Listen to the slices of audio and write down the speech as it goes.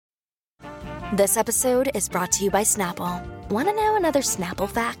This episode is brought to you by Snapple. Want to know another Snapple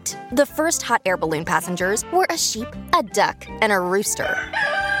fact? The first hot air balloon passengers were a sheep, a duck, and a rooster.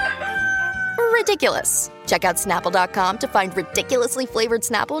 Ridiculous. Check out Snapple.com to find ridiculously flavored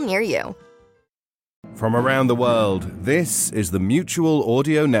Snapple near you. From around the world, this is the Mutual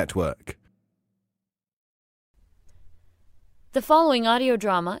Audio Network. The following audio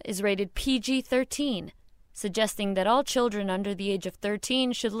drama is rated PG-13, suggesting that all children under the age of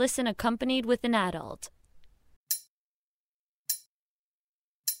 13 should listen accompanied with an adult.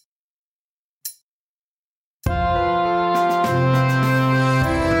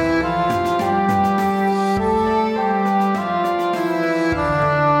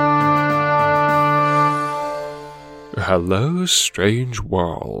 Hello, strange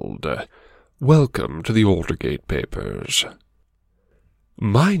world. Welcome to the Aldergate Papers.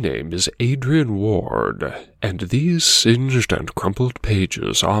 My name is Adrian Ward, and these singed and crumpled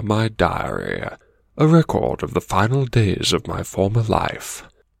pages are my diary, a record of the final days of my former life.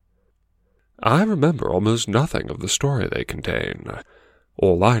 I remember almost nothing of the story they contain.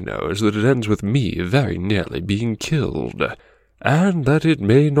 All I know is that it ends with me very nearly being killed, and that it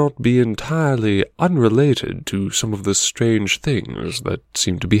may not be entirely unrelated to some of the strange things that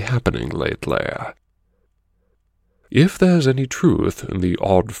seem to be happening lately. If there's any truth in the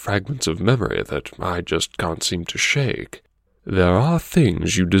odd fragments of memory that I just can't seem to shake, there are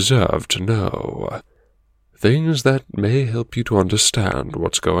things you deserve to know. Things that may help you to understand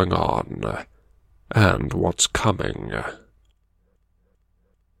what's going on, and what's coming.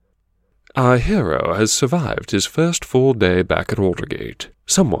 Our hero has survived his first full day back at Aldergate,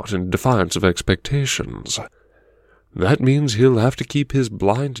 somewhat in defiance of expectations. That means he'll have to keep his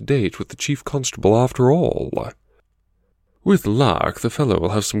blind date with the chief constable after all. With luck, the fellow will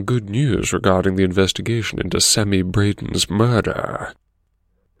have some good news regarding the investigation into Sammy Braden's murder.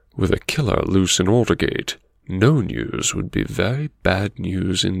 With a killer loose in Aldergate, no news would be very bad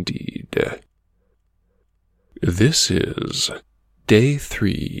news indeed. This is Day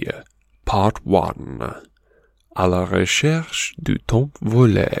 3, Part 1, À la recherche du temps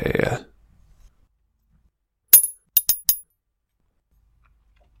volé.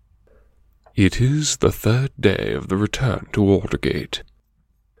 It is the third day of the return to Aldergate.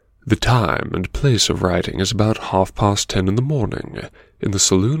 The time and place of writing is about 10:30 in the morning, in the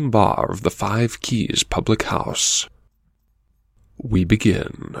saloon bar of the Five Keys public house. We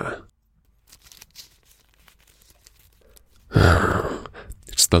begin.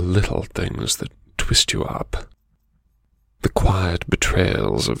 It's the little things that twist you up. The quiet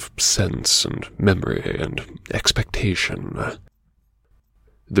betrayals of sense and memory and expectation.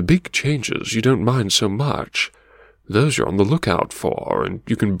 The big changes you don't mind so much, those you're on the lookout for and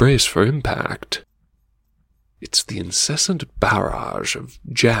you can brace for impact. It's the incessant barrage of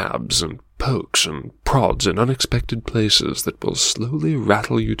jabs and pokes and prods in unexpected places that will slowly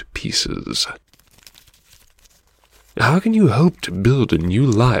rattle you to pieces. How can you hope to build a new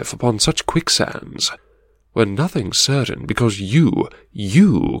life upon such quicksands, when nothing's certain because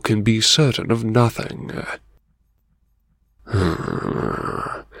you can be certain of nothing?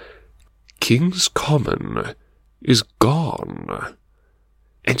 King's Common is gone,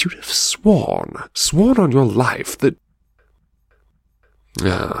 and you'd have sworn on your life that...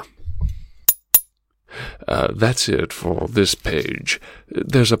 That's it for this page.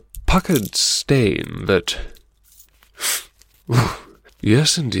 There's a puckered stain that...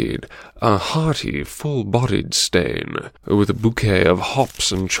 Yes, indeed, a hearty, full-bodied stain, with a bouquet of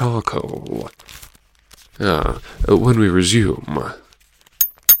hops and charcoal. When we resume...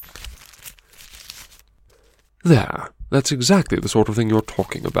 There, that's exactly the sort of thing you're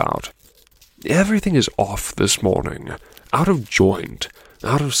talking about. Everything is off this morning, out of joint,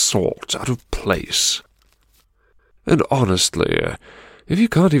 out of sort, out of place. And honestly, if you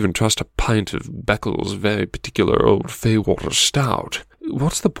can't even trust a pint of Beccles' very particular old Faywater stout,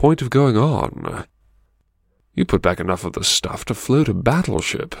 what's the point of going on? You put back enough of the stuff to float a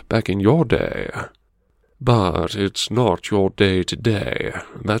battleship back in your day. But it's not your day today,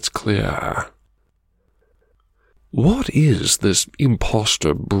 that's clear. What is this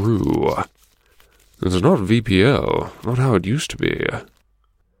imposter brew? It's not VPO, not how it used to be.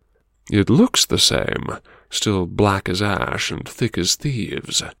 It looks the same, still black as ash and thick as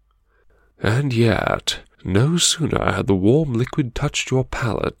thieves. And yet, no sooner had the warm liquid touched your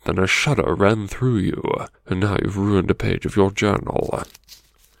palate than a shudder ran through you, and now you've ruined a page of your journal.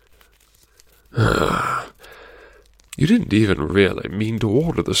 You didn't even really mean to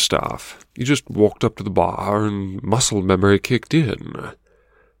order the stuff. You just walked up to the bar and muscle memory kicked in.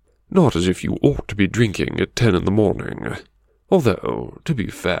 Not as if you ought to be drinking at 10 in the morning. Although, to be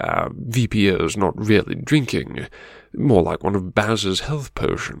fair, VPO's not really drinking, more like one of Baz's health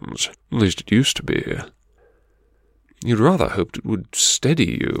potions, at least it used to be. You'd rather hoped it would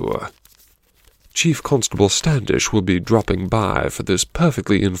steady you. Chief Constable Standish will be dropping by for this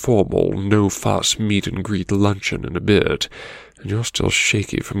perfectly informal, no-fuss meet-and-greet luncheon in a bit, and you're still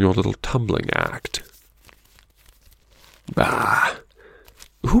shaky from your little tumbling act. Bah!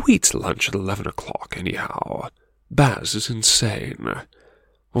 Who eats lunch at 11 o'clock, anyhow? Baz is insane.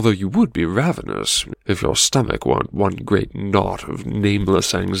 Although you would be ravenous if your stomach weren't one great knot of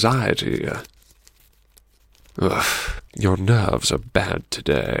nameless anxiety. Ugh, your nerves are bad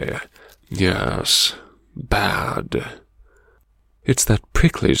today. Yes, bad. It's that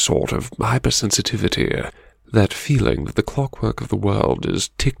prickly sort of hypersensitivity, that feeling that the clockwork of the world is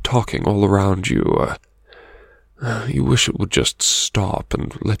tick-tocking all around you. You wish it would just stop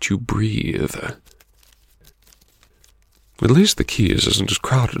and let you breathe. At least the Keys isn't as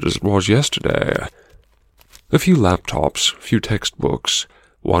crowded as it was yesterday. A few laptops, a few textbooks,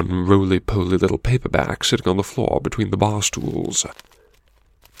 one roly-poly little paperback sitting on the floor between the bar stools.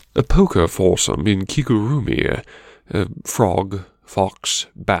 A poker foursome in Kigurumi, Frog, Fox,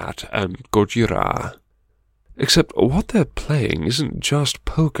 Bat, and Gojira. Except what they're playing isn't just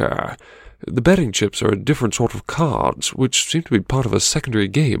poker. The betting chips are a different sort of cards, which seem to be part of a secondary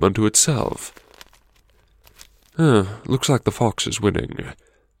game unto itself. Looks like the Fox is winning.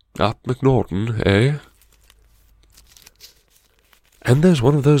 Up McNaughton, eh? And there's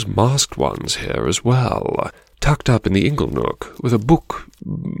one of those masked ones here as well, tucked up in the inglenook, with a book,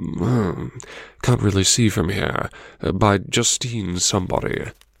 can't really see from here, by Justine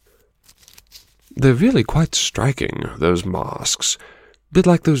somebody. They're really quite striking, those masks. Bit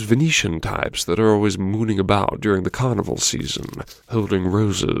like those Venetian types that are always mooning about during the carnival season, holding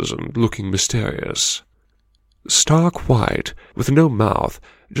roses and looking mysterious. Stark white, with no mouth,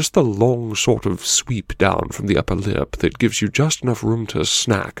 just the long sort of sweep down from the upper lip that gives you just enough room to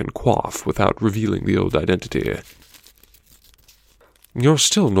snack and quaff without revealing the old identity. You're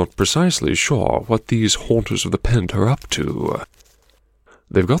still not precisely sure what these haunters of the Pent are up to.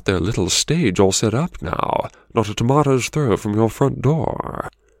 They've got their little stage all set up now, not a tomato's throw from your front door.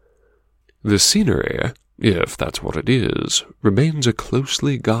 The scenery, if that's what it is, remains a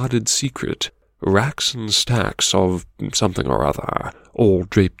closely guarded secret. Racks and stacks of something or other, all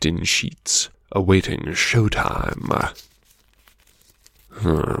draped in sheets, awaiting showtime.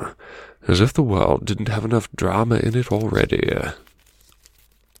 As if the world didn't have enough drama in it already.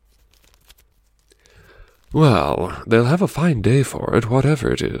 Well, they'll have a fine day for it,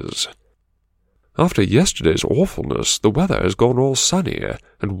 whatever it is. After yesterday's awfulness, the weather has gone all sunny,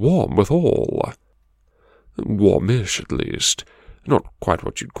 and warm withal. Warmish, at least. Not quite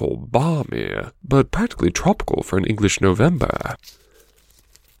what you'd call balmy, but practically tropical for an English November.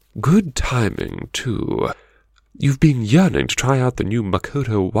 Good timing, too. You've been yearning to try out the new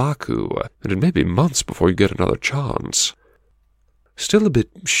Makoto Waku, and it may be months before you get another chance. Still a bit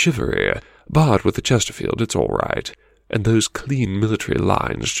shivery, but with the Chesterfield it's all right, and those clean military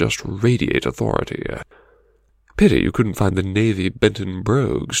lines just radiate authority. Pity you couldn't find the navy Benton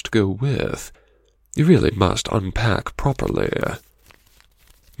brogues to go with. You really must unpack properly.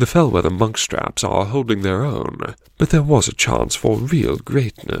 The Fellweather monk straps are holding their own, but there was a chance for real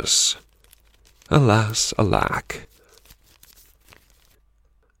greatness. Alas, alack.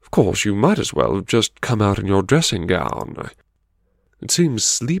 Of course, you might as well have just come out in your dressing gown. It seems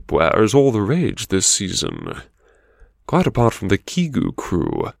sleepwear is all the rage this season. Quite apart from the Kigu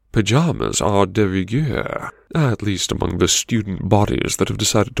crew, pajamas are de rigueur, at least among the student bodies that have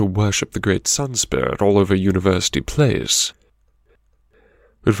decided to worship the great sun spirit all over University Place.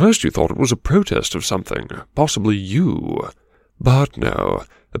 At first you thought it was a protest of something, possibly you. But no,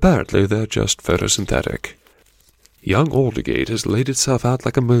 apparently they're just photosynthetic. Young Aldergate has laid itself out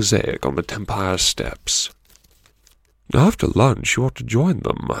like a mosaic on the Tempire steps. After lunch you ought to join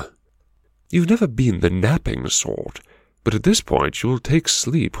them. You've never been the napping sort, but at this point you'll take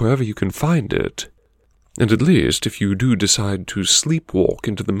sleep wherever you can find it. And at least if you do decide to sleepwalk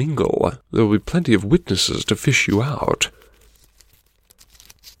into the mingle, there will be plenty of witnesses to fish you out.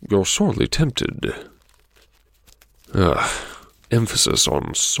 You're sorely tempted. Emphasis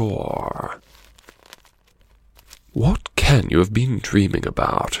on sore. What can you have been dreaming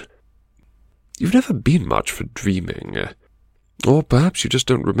about? You've never been much for dreaming. Or perhaps you just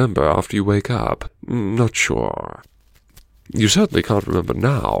don't remember after you wake up. Not sure. You certainly can't remember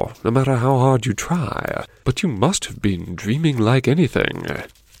now, no matter how hard you try, but you must have been dreaming like anything.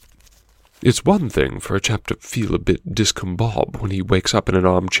 It's one thing for a chap to feel a bit discombobulated when he wakes up in an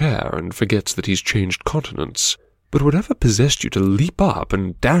armchair and forgets that he's changed continents, But whatever possessed you to leap up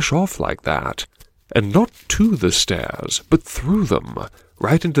and dash off like that? And not to the stairs, but through them,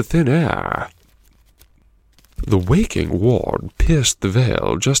 right into thin air. The waking Ward pierced the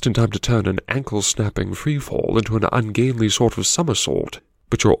veil just in time to turn an ankle-snapping freefall into an ungainly sort of somersault,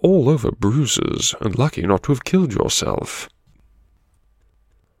 but you're all over bruises and lucky not to have killed yourself.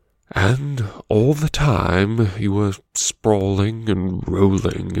 And all the time you were sprawling and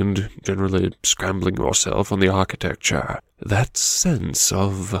rolling and generally scrambling yourself on the architecture. That sense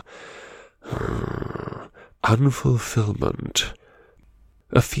of unfulfillment.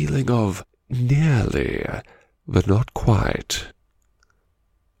 A feeling of nearly, but not quite.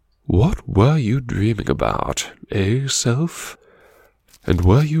 What were you dreaming about, self? And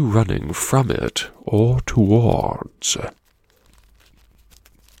were you running from it or towards?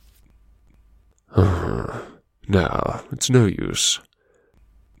 No, it's no use.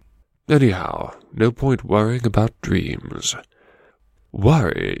 Anyhow, no point worrying about dreams.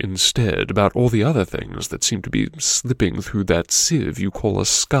 Worry, instead, about all the other things that seem to be slipping through that sieve you call a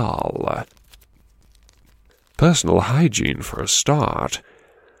skull. Personal hygiene, for a start.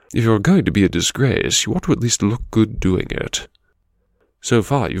 If you're going to be a disgrace, you ought to at least look good doing it. So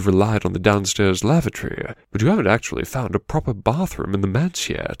far, you've relied on the downstairs lavatory, but you haven't actually found a proper bathroom in the manse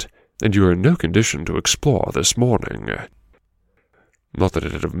yet, and you are in no condition to explore this morning. Not that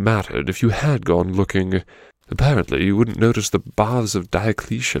it'd have mattered if you had gone looking. Apparently, you wouldn't notice the baths of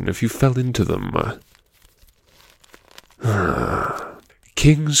Diocletian if you fell into them.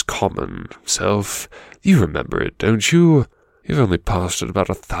 King's Common, self. You remember it, don't you? You've only passed it about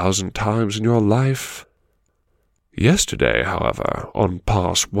 1,000 times in your life. Yesterday, however, on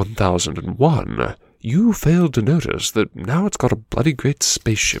pass 1001, you failed to notice that now it's got a bloody great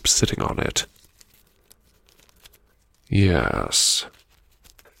spaceship sitting on it. Yes.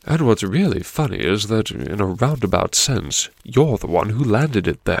 And what's really funny is that, in a roundabout sense, you're the one who landed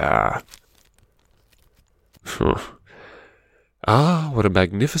it there. Ah, what a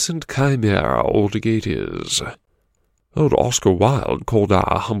magnificent chimera Aldergate is. Old Oscar Wilde called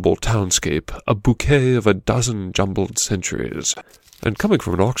our humble townscape a bouquet of a dozen jumbled centuries, and coming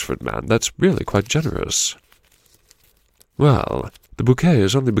from an Oxford man, that's really quite generous. Well, the bouquet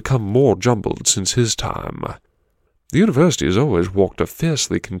has only become more jumbled since his time. The university has always walked a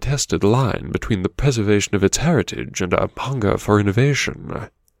fiercely contested line between the preservation of its heritage and a hunger for innovation.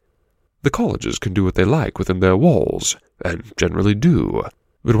 The colleges can do what they like within their walls, and generally do,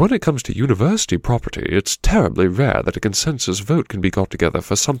 but when it comes to university property, it's terribly rare that a consensus vote can be got together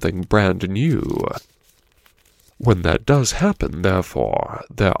for something brand new. When that does happen, therefore,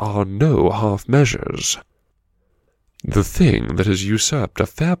 there are no half-measures. The thing that has usurped a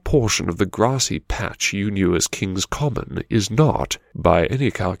fair portion of the grassy patch you knew as King's Common is not, by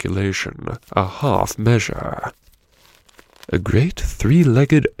any calculation, a half-measure. A great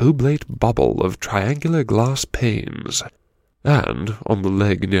three-legged oblate bubble of triangular glass panes, and, on the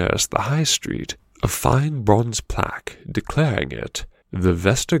leg nearest the High Street, a fine bronze plaque declaring it the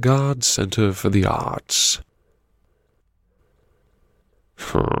Vestergaard Centre for the Arts.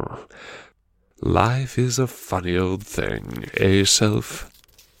 Life is a funny old thing, self?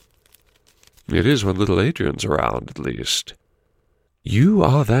 It is when little Adrian's around, at least. You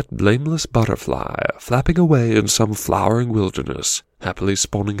are that blameless butterfly, flapping away in some flowering wilderness, happily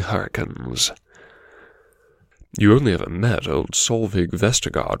spawning hurricanes. You only ever met old Solveig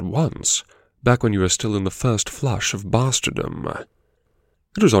Vestergaard once, back when you were still in the first flush of bastardom.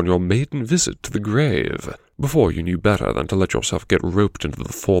 It was on your maiden visit to the grave, before you knew better than to let yourself get roped into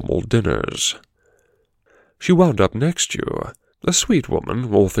the formal dinners. She wound up next you, a sweet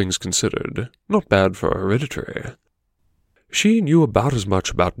woman, all things considered, not bad for hereditary. She knew about as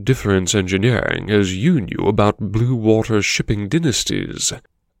much about difference engineering as you knew about blue water shipping dynasties,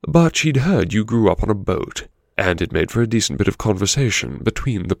 but she'd heard you grew up on a boat, and it made for a decent bit of conversation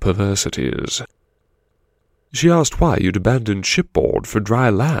between the perversities. She asked why you'd abandoned shipboard for dry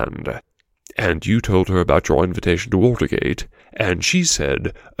land, and you told her about your invitation to Aldergate, and she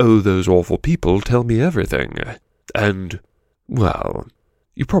said, "Oh, those awful people tell me everything," and, well,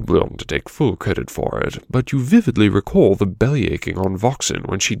 you probably oughtn't to take full credit for it, but you vividly recall the bellyaching on Voxen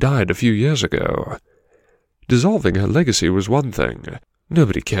when she died a few years ago. Dissolving her legacy was one thing.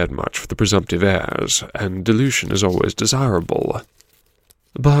 Nobody cared much for the presumptive heirs, and dilution is always desirable.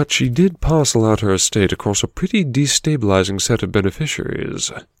 But she did parcel out her estate across a pretty destabilizing set of beneficiaries,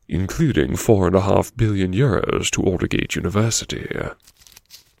 including 4.5 billion euros to Aldergate University.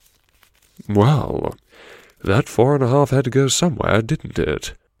 Well, that 4.5 had to go somewhere, didn't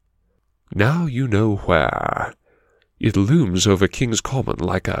it? Now you know where. It looms over King's Common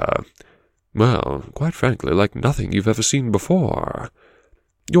like a Well, quite frankly, like nothing you've ever seen before.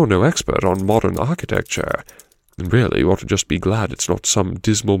 You're no expert on modern architecture, and really you ought to just be glad it's not some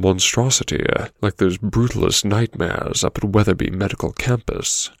dismal monstrosity like those brutalist nightmares up at Weatherby Medical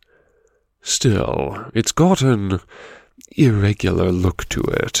Campus. Still, it's got an irregular look to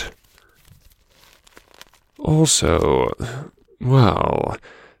it. Also, well,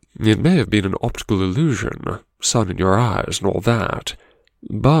 it may have been an optical illusion, sun in your eyes and all that,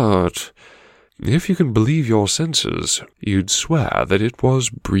 but if you can believe your senses, you'd swear that it was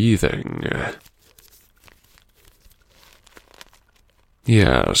breathing.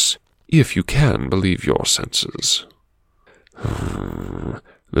 Yes, if you can believe your senses.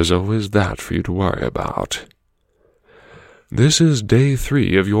 There's always that for you to worry about. This is day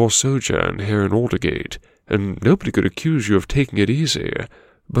 3 of your sojourn here in Aldergate, and nobody could accuse you of taking it easy,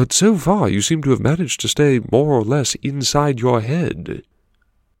 but so far you seem to have managed to stay more or less inside your head.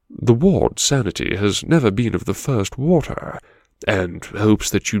 The ward's sanity has never been of the first water, and hopes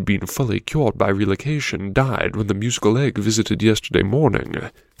that you'd been fully cured by relocation died when the musical egg visited yesterday morning.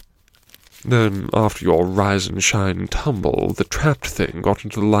 Then, after your rise and shine tumble, the trapped thing got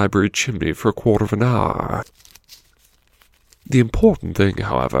into the library chimney for a quarter of an hour. The important thing,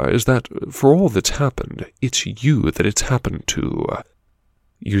 however, is that, for all that's happened, it's you that it's happened to.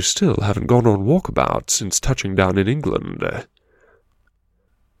 You still haven't gone on walkabout since touching down in England.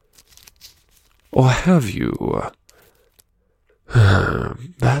 Or have you?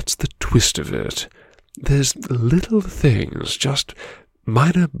 That's the twist of it. There's little things, just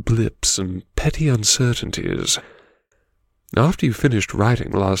minor blips and petty uncertainties. After you finished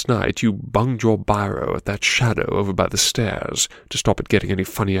writing last night, you bunged your biro at that shadow over by the stairs to stop it getting any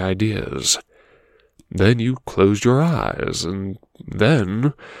funny ideas. Then you closed your eyes, and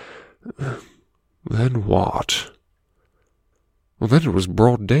then... Then what? Well, then it was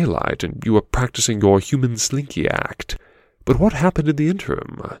broad daylight, and you were practicing your human slinky act. But what happened in the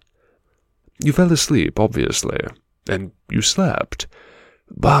interim? You fell asleep, obviously, and you slept.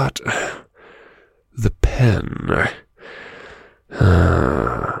 But the pen...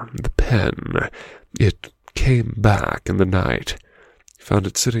 the pen, it came back in the night. Found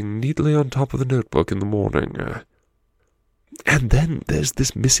it sitting neatly on top of the notebook in the morning. And then there's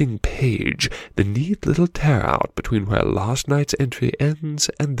this missing page, the neat little tear-out between where last night's entry ends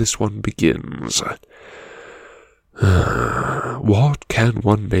and this one begins. What can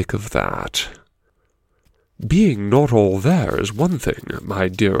one make of that? Being not all there is one thing, my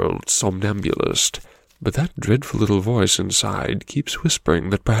dear old somnambulist, but that dreadful little voice inside keeps whispering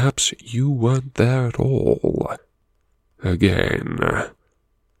that perhaps you weren't there at all. Again.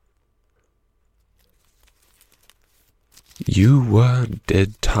 You were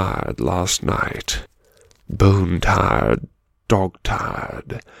dead tired last night. Bone-tired,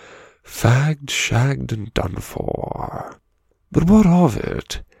 dog-tired, fagged, shagged, and done for. But what of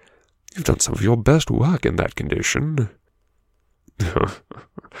it? You've done some of your best work in that condition.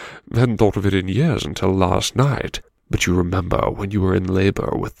 Hadn't thought of it in years until last night, but you remember when you were in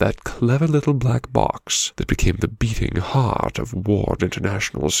labor with that clever little black box that became the beating heart of Ward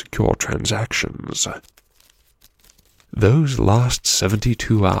International's secure transactions. Those last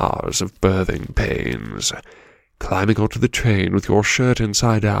 72 hours of birthing pains, climbing onto the train with your shirt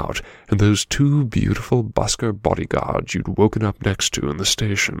inside out, and those 2 beautiful busker bodyguards you'd woken up next to in the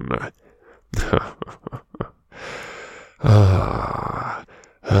station.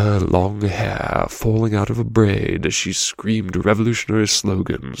 Her long hair falling out of a braid as she screamed revolutionary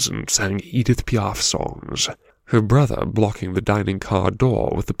slogans and sang Edith Piaf songs, her brother blocking the dining car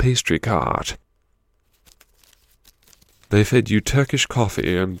door with the pastry cart. They fed you Turkish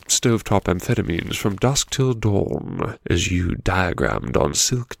coffee and stovetop amphetamines from dusk till dawn, as you diagrammed on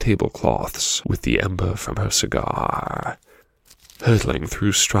silk tablecloths with the ember from her cigar, hurtling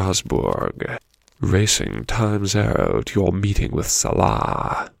through Strasbourg, racing time's arrow to your meeting with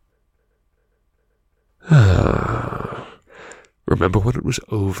Salah. Remember when it was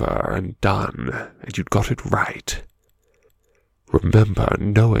over and done, and you'd got it right. Remember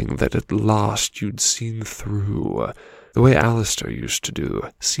knowing that at last you'd seen through, the way Alistair used to do,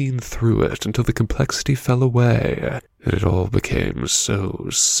 seen through it until the complexity fell away, and it all became so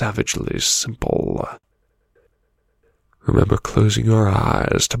savagely simple. Remember closing your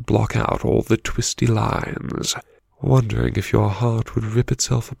eyes to block out all the twisty lines, wondering if your heart would rip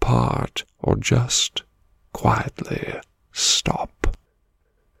itself apart, or just quietly stop.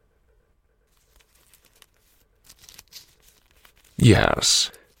 Yes,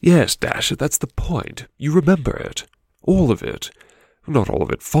 Dash it, that's the point. You remember it. All of it. Not all of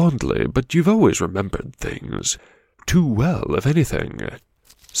it fondly, but you've always remembered things. Too well, if anything.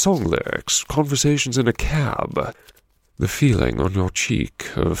 song lyrics, conversations in a cab, the feeling on your cheek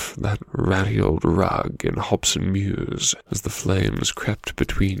of that ratty old rug in Hobson Mews as the flames crept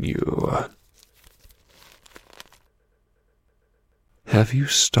between you. Have you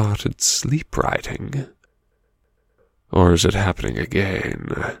started sleep writing? Or is it happening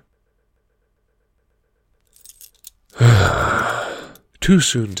again? Too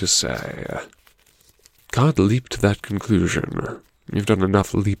soon to say. Can't leap to that conclusion. You've done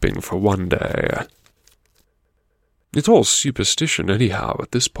enough leaping for one day. It's all superstition anyhow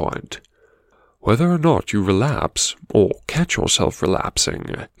at this point. Whether or not you relapse, or catch yourself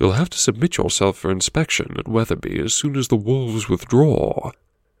relapsing, you'll have to submit yourself for inspection at Weatherby as soon as the wolves withdraw.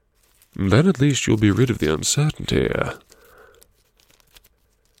 Then at least you'll be rid of the uncertainty.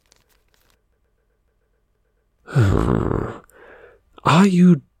 Are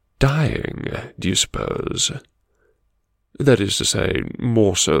you dying, do you suppose? That is to say,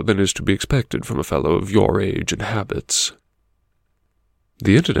 more so than is to be expected from a fellow of your age and habits.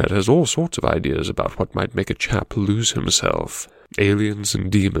 The internet has all sorts of ideas about what might make a chap lose himself. Aliens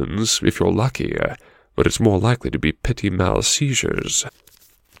and demons, if you're lucky, but it's more likely to be petit mal seizures.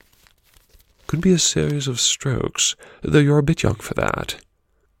 Could be a series of strokes, though you're a bit young for that.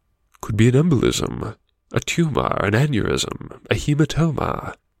 Could be an embolism, a tumor, an aneurysm, a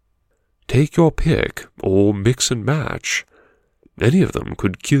hematoma. Take your pick, or mix and match. Any of them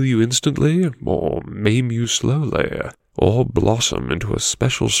could kill you instantly, or maim you slowly, or blossom into a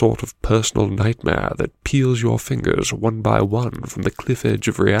special sort of personal nightmare that peels your fingers one by one from the cliff edge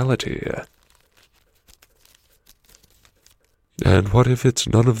of reality. And what if it's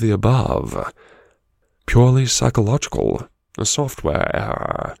none of the above? Purely psychological, a software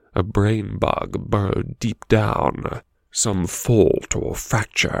error, a brain bug burrowed deep down, some fault or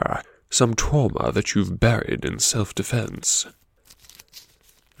fracture, some trauma that you've buried in self-defense.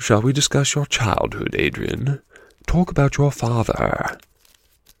 Shall we discuss your childhood, Adrian? Talk about your father.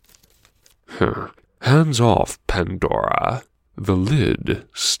 Hands off, Pandora. The lid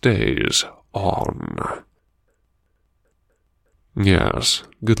stays on. Yes,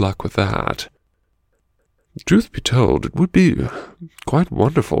 good luck with that. Truth be told, it would be quite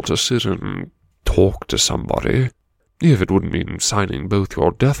wonderful to sit and talk to somebody, if it wouldn't mean signing both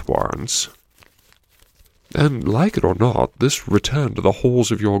your death warrants. And like it or not, this return to the halls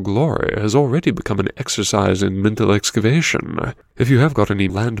of your glory has already become an exercise in mental excavation. If you have got any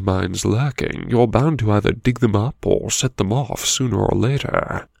landmines lurking, you're bound to either dig them up or set them off sooner or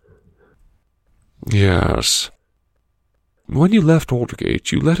later. Yes. When you left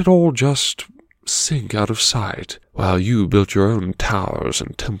Aldergate, you let it all just sink out of sight, while you built your own towers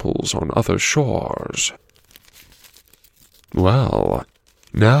and temples on other shores. Well,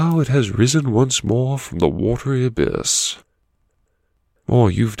 now it has risen once more from the watery abyss. Or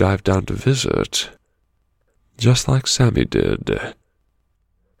you've dived down to visit, just like Sammy did.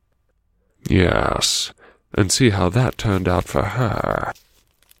 Yes, and see how that turned out for her.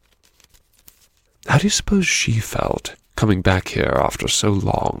 How do you suppose she felt, coming back here after so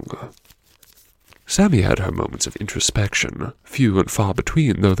long? Sammy had her moments of introspection, few and far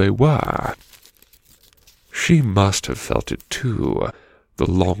between though they were. She must have felt it too, the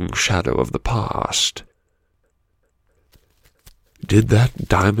long shadow of the past. Did that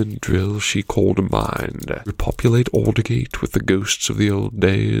diamond drill she called a mind repopulate Aldergate with the ghosts of the old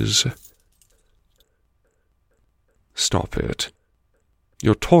days? Stop it.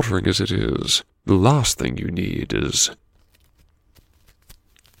 You're tottering as it is. The last thing you need is...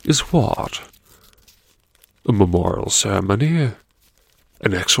 Is what? A memorial ceremony?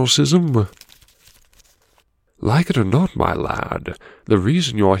 An exorcism? Like it or not, my lad, the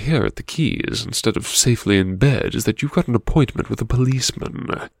reason you're here at the Keys instead of safely in bed is that you've got an appointment with a policeman.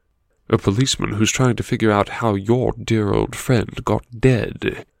 A policeman who's trying to figure out how your dear old friend got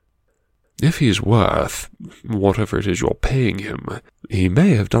dead. If he's worth whatever it is you're paying him, he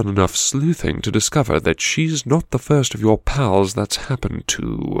may have done enough sleuthing to discover that she's not the first of your pals that's happened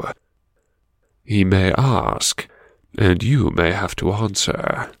to. He may ask, and you may have to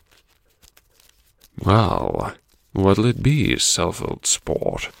answer. Well, what'll it be, self-willed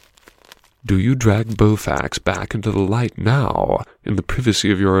sport? Do you drag Beaufax back into the light now, in the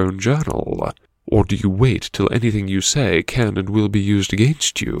privacy of your own journal, or do you wait till anything you say can and will be used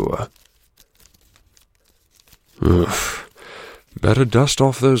against you? Better dust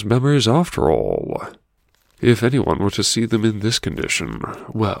off those memories after all. If anyone were to see them in this condition,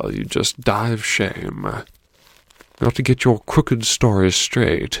 well, you'd just die of shame. Got to get your crooked stories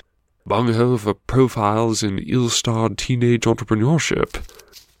straight. Bung-ho for profiles in ill-starred teenage entrepreneurship.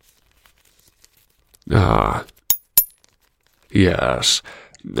 Ah. Yes,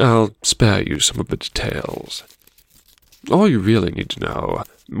 I'll spare you some of the details. All you really need to know,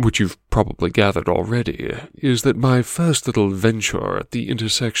 which you've probably gathered already, is that my first little venture at the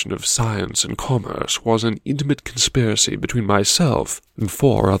intersection of science and commerce was an intimate conspiracy between myself and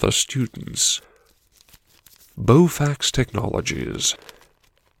 4 other students. Bowfax Technologies.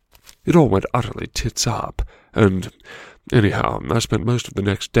 It all went utterly tits up, and anyhow, I spent most of the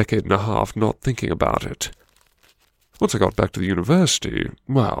next decade and a half not thinking about it. Once I got back to the university,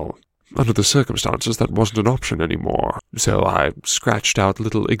 well, under the circumstances, that wasn't an option anymore, so I scratched out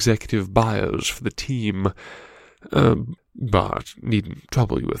little executive bios for the team, but needn't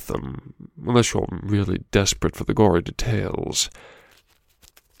trouble you with them, unless you're really desperate for the gory details.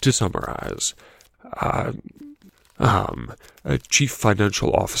 To summarize, Chief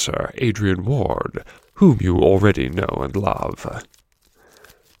Financial Officer Adrian Ward, whom you already know and love.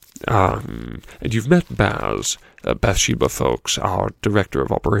 And you've met Baz, Bathsheba Folks, our Director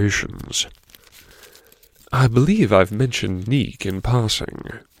of Operations. I believe I've mentioned Neek in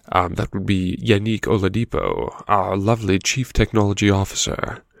passing. That would be Yannick Oladipo, our lovely Chief Technology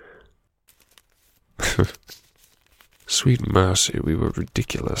Officer. Sweet mercy, we were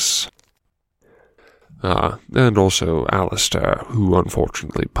ridiculous. And also Alistair, who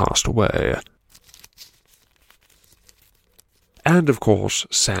unfortunately passed away. And, of course,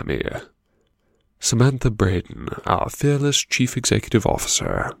 Sammy. Samantha Braden, our fearless Chief Executive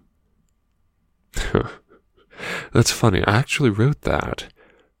Officer. That's funny, I actually wrote that.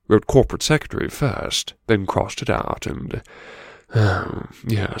 Wrote Corporate Secretary first, then crossed it out, and...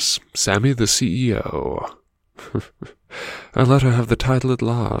 yes, Sammy the CEO. I let her have the title at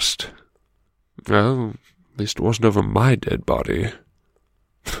last. Well, at least it wasn't over my dead body.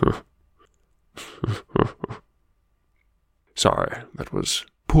 Sorry, that was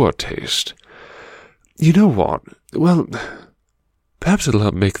poor taste. You know what? Well, perhaps it'll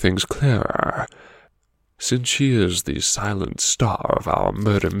help make things clearer. Since she is the silent star of our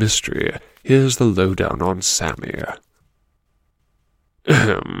murder mystery, here's the lowdown on Sammy.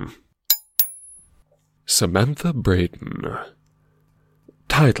 Samantha Braden.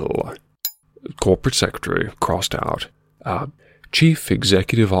 Title: Corporate Secretary, crossed out. Chief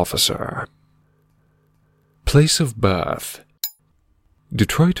Executive Officer. Place of birth: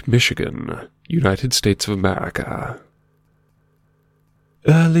 Detroit, Michigan, United States of America.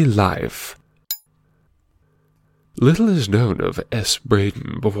 Early life: little is known of S.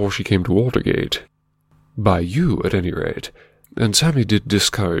 Braden before she came to Aldergate. By you, at any rate, and Sammy did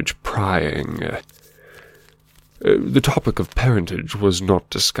discourage prying. The topic of parentage was not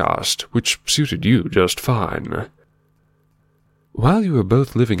discussed, which suited you just fine. While you were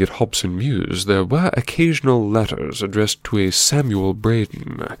both living at Hobson Mews, there were occasional letters addressed to a Samuel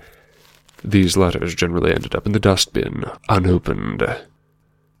Braden. These letters generally ended up in the dustbin, unopened.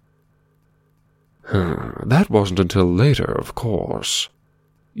 That wasn't until later, of course.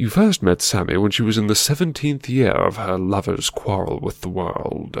 You first met Sammy when she was in the 17th year of her lover's quarrel with the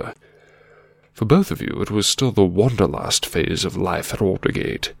world. For both of you, it was still the wanderlust phase of life at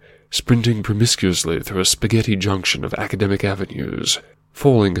Aldergate, sprinting promiscuously through a spaghetti junction of academic avenues,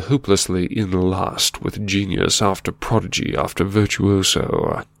 falling hopelessly in lust with genius after prodigy after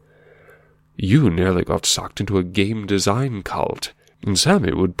virtuoso. You nearly got sucked into a game design cult, and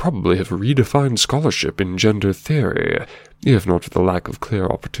Sammy would probably have redefined scholarship in gender theory, if not for the lack of clear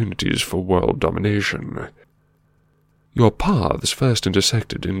opportunities for world domination. Your paths first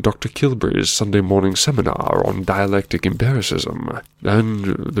intersected in Dr. Kilbury's Sunday morning seminar on dialectic empiricism, and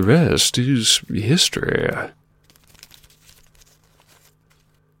the rest is history.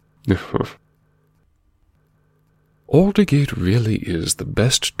 Aldergate really is the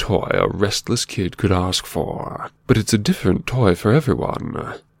best toy a restless kid could ask for, but it's a different toy for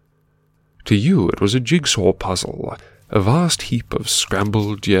everyone. To you it was a jigsaw puzzle, a vast heap of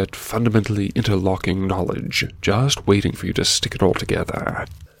scrambled yet fundamentally interlocking knowledge, just waiting for you to stick it all together.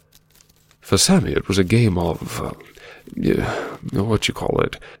 For Sammy it was a game of,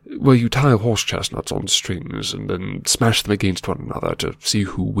 where you tie horse chestnuts on strings and then smash them against one another to see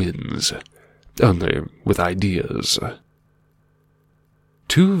who wins. Only with ideas.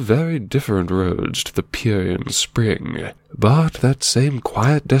 Two very different roads to the Pierian Spring, but that same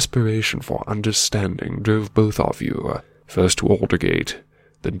quiet desperation for understanding drove both of you, first to Aldergate,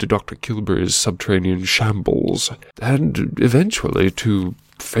 then to Dr. Kilbury's subterranean shambles, and eventually to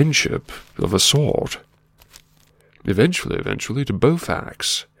friendship of a sort. Eventually to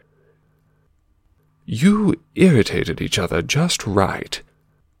Bowfax. You irritated each other just right.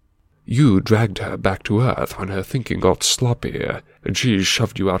 You dragged her back to Earth when her thinking got sloppy, and she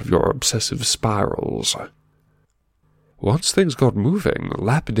shoved you out of your obsessive spirals. Once things got moving,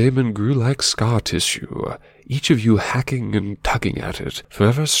 Lapidaemon grew like scar tissue, each of you hacking and tugging at it,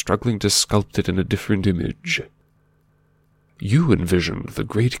 forever struggling to sculpt it in a different image. You envisioned the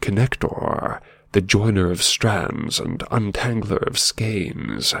great connector, the joiner of strands and untangler of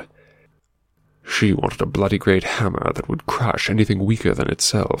skeins. She wanted a bloody great hammer that would crush anything weaker than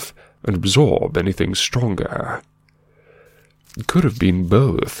itself and absorb anything stronger. It could have been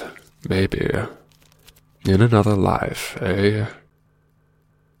both, maybe. In another life, eh?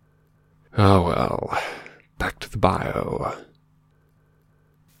 Oh well, back to the bio.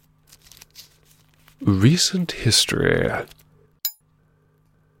 Recent history.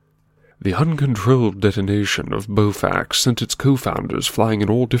 The uncontrolled detonation of Bofax sent its co-founders flying in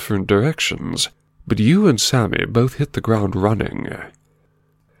all different directions, but you and Sammy both hit the ground running.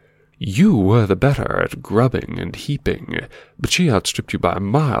 You were the better at grubbing and heaping, but she outstripped you by a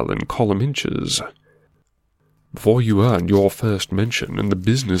mile in column inches. Before you earned your first mention in the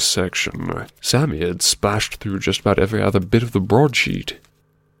business section, Sammy had splashed through just about every other bit of the broadsheet.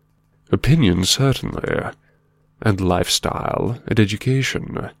 Opinion, certainly, and lifestyle and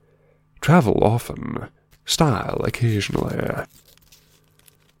education. Travel often, style occasionally.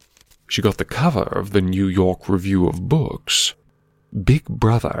 She got the cover of the New York Review of Books. Big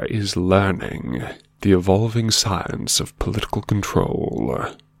Brother is Learning, the Evolving Science of Political Control.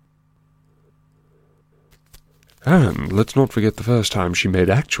 And let's not forget the first time she made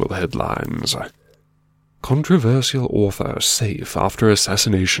actual headlines. Controversial author safe after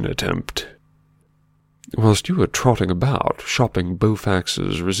assassination attempt. Whilst you were trotting about, shopping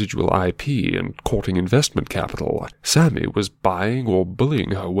Bofax's residual IP and courting investment capital, Sammy was buying or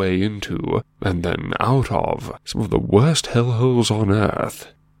bullying her way into, and then out of, some of the worst hellholes on Earth.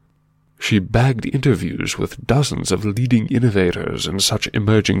 She bagged interviews with dozens of leading innovators in such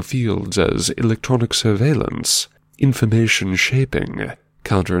emerging fields as electronic surveillance, information shaping,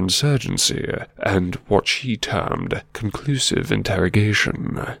 counterinsurgency, and what she termed conclusive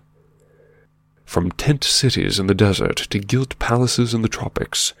interrogation. From tent cities in the desert to gilt palaces in the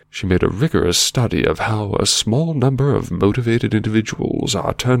tropics, she made a rigorous study of how a small number of motivated individuals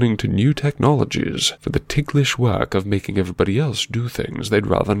are turning to new technologies for the ticklish work of making everybody else do things they'd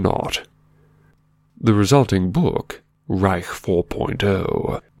rather not. The resulting book, Reich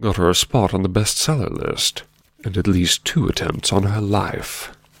 4.0, got her a spot on the bestseller list, and at least 2 attempts on her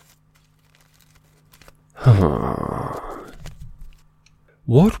life.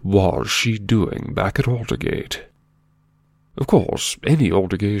 What was she doing back at Aldergate? Of course, any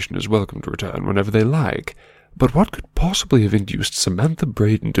altercation is welcome to return whenever they like, but what could possibly have induced Samantha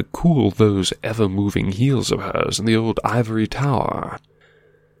Braden to cool those ever-moving heels of hers in the old ivory tower?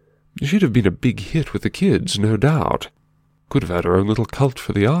 She'd have been a big hit with the kids, no doubt. Could have had her own little cult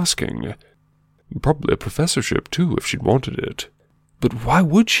for the asking. Probably a professorship, too, if she'd wanted it. But why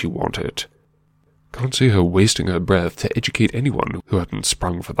would she want it? Can't see her wasting her breath to educate anyone who hadn't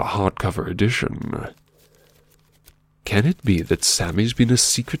sprung for the hardcover edition. Can it be that Sammy's been a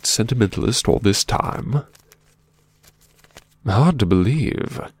secret sentimentalist all this time? Hard to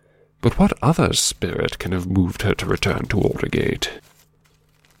believe, but what other spirit can have moved her to return to Aldergate?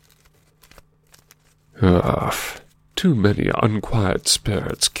 Ugh, too many unquiet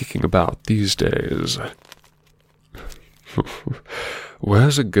spirits kicking about these days.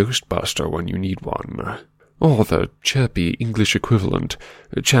 Where's a Ghostbuster when you need one? Or the chirpy English equivalent,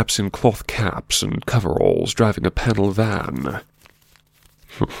 chaps in cloth caps and coveralls driving a panel van?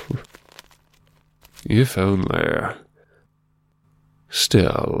 If only.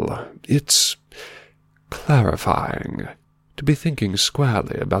 Still, it's clarifying to be thinking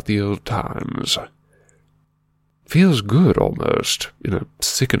squarely about the old times. Feels good, almost, in a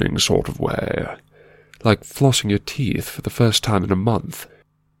sickening sort of way. Like flossing your teeth for the first time in a month.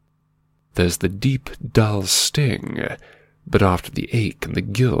 There's the deep, dull sting, but after the ache and the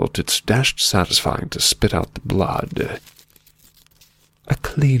guilt, it's dashed satisfying to spit out the blood. A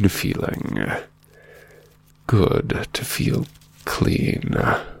clean feeling. Good to feel clean.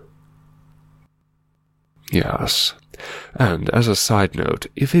 Yes, and as a side note,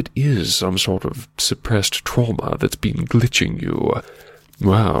 if it is some sort of suppressed trauma that's been glitching you,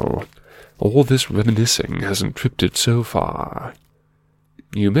 well, all this reminiscing hasn't tripped it so far.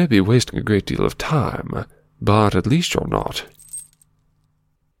 You may be wasting a great deal of time, but at least you're not.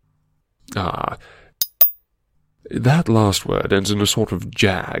 That last word ends in a sort of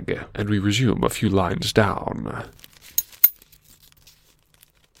jag, and we resume a few lines down.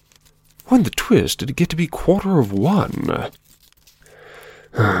 When the twist did it get to be 1:15?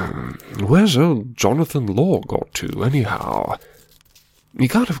 Where's old Jonathan Law got to, anyhow? He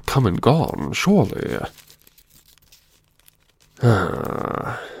can't have come and gone, surely.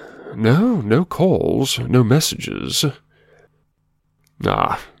 No calls, no messages.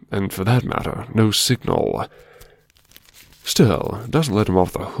 And for that matter, no signal. Still, it doesn't let him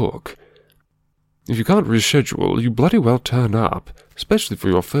off the hook. If you can't reschedule, you bloody well turn up, especially for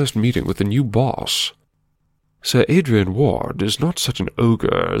your first meeting with the new boss. Sir Adrian Ward is not such an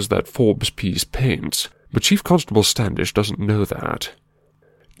ogre as that Forbes piece paints, but Chief Constable Standish doesn't know that.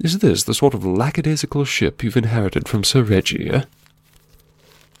 Is this the sort of lackadaisical ship you've inherited from Sir Reggie?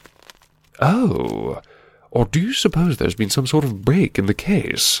 Oh, or do you suppose there's been some sort of break in the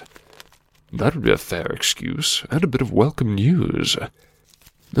case? That would be a fair excuse, and a bit of welcome news.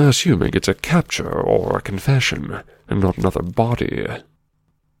 Assuming it's a capture or a confession, and not another body.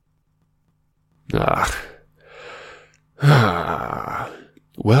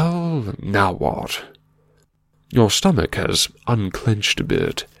 Well, now what? Your stomach has unclenched a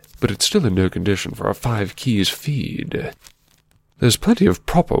bit, but it's still in no condition for a 5 keys feed. There's plenty of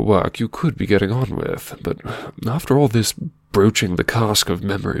proper work you could be getting on with, but after all this broaching the cask of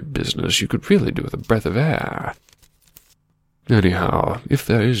memory business, you could really do with a breath of air. Anyhow, if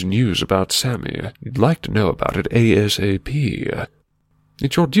there is news about Sammy, you'd like to know about it ASAP.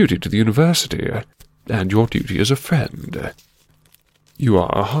 It's your duty to the university, and your duty as a friend. You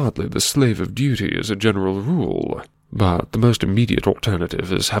are hardly the slave of duty as a general rule, but the most immediate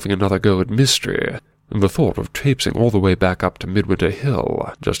alternative is having another go at mystery, and the thought of traipsing all the way back up to Midwinter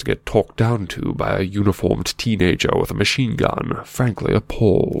Hill just to get talked down to by a uniformed teenager with a machine gun frankly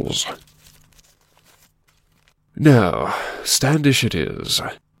appalls. No, Standish it is.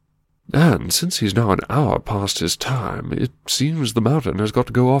 And since he's now an hour past his time, it seems the mountain has got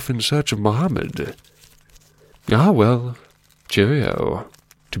to go off in search of Mohammed. Ah, well, cheerio.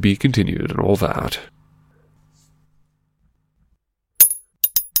 To be continued and all that.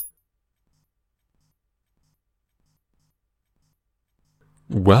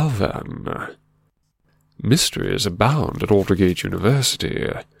 Well then, mysteries abound at Aldergate University,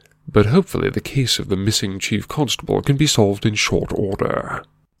 but hopefully the case of the missing Chief Constable can be solved in short order.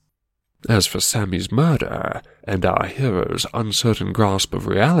 As for Sammy's murder, and our hero's uncertain grasp of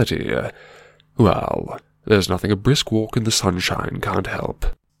reality, well, there's nothing a brisk walk in the sunshine can't help.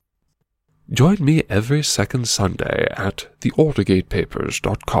 Join me every second Sunday at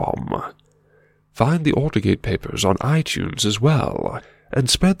thealdergatepapers.com. Find the Aldergate Papers on iTunes as well, and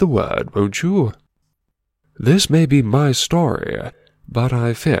spread the word, won't you? This may be my story, but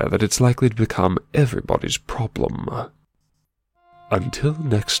I fear that it's likely to become everybody's problem. Until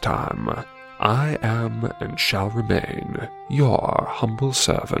next time, I am and shall remain your humble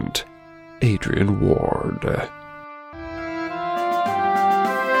servant, Adrian Ward.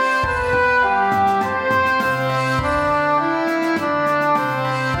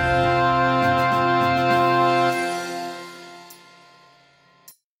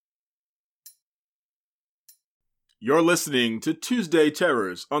 You're listening to Tuesday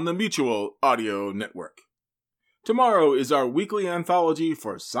Terrors on the Mutual Audio Network. Tomorrow is our weekly anthology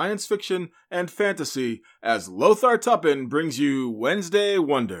for science fiction and fantasy as Lothar Tuppen brings you Wednesday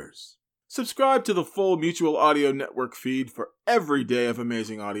Wonders. Subscribe to the full Mutual Audio Network feed for every day of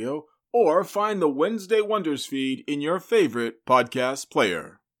amazing audio, or find the Wednesday Wonders feed in your favorite podcast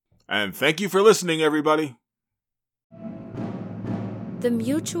player. And thank you for listening, everybody. The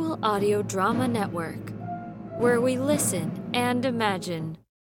Mutual Audio Drama Network, where we listen and imagine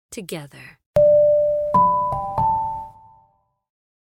together.